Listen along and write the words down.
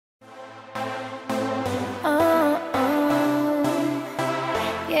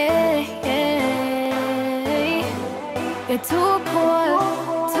You're too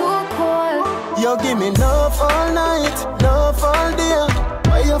cold, too cold. You give me love all night, love all day.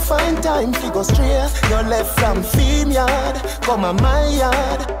 Where you find time to go straight? You left from Theme Yard, come on my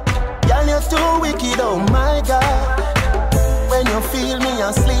yard. Girl, you're too wicked, oh my God. When you feel me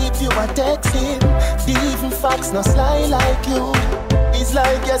asleep, you are texting. The even facts no sly like you. It's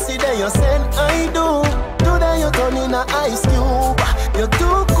like yesterday you said I do. Today you turn in a ice cube. You're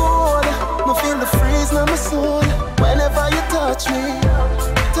too cold, me feel the freeze in my soul. Whenever you touch me,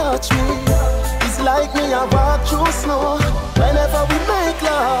 it's like me I walk through snow. Whenever we make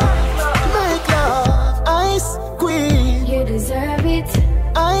love, ice queen. You deserve it.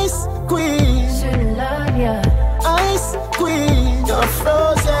 Ice queen. Shouldn't love ya. Ice queen. You're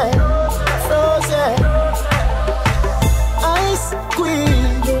frozen, frozen. Ice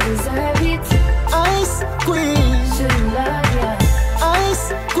queen. You deserve it. Ice queen. Shouldn't love ya.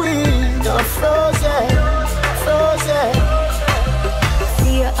 Ice queen. You're frozen, frozen.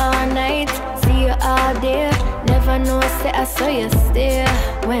 See you all night, see you all day. Never know, say I saw you stay.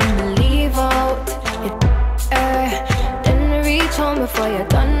 When we leave out, you then reach home before you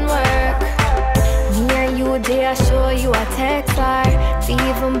done work. Me and you, day I show you a text art.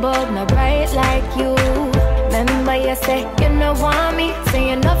 Even bulb not bright like you. Remember you say you no want me, say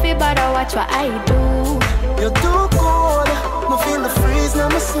you nothing but I watch what I do. You're too cold, me feel the freeze in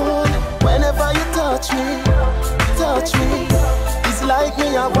my soul. Whenever you touch me, it's like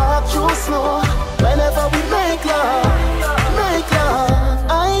me I walk through snow. Whenever we make love,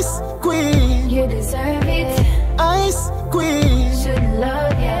 ice queen. You deserve it. Ice queen. Should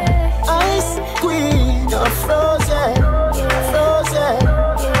love ya. Ice queen. You're frozen, frozen.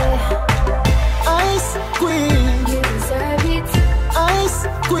 Ice queen. You deserve it. Ice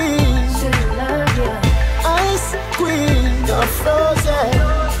queen. Should love ya. Ice queen. You're frozen,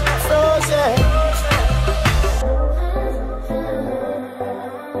 frozen.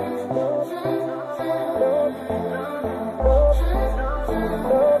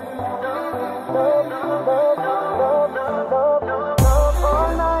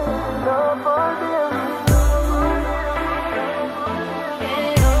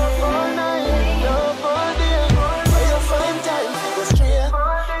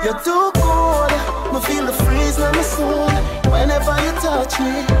 You're too cold, me feel the freeze in my soul. Whenever you touch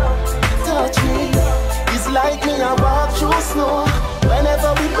me, it's like me I walk through snow.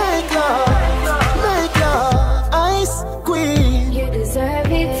 Whenever we make love, ice queen. You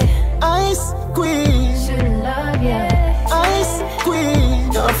deserve it. Ice queen.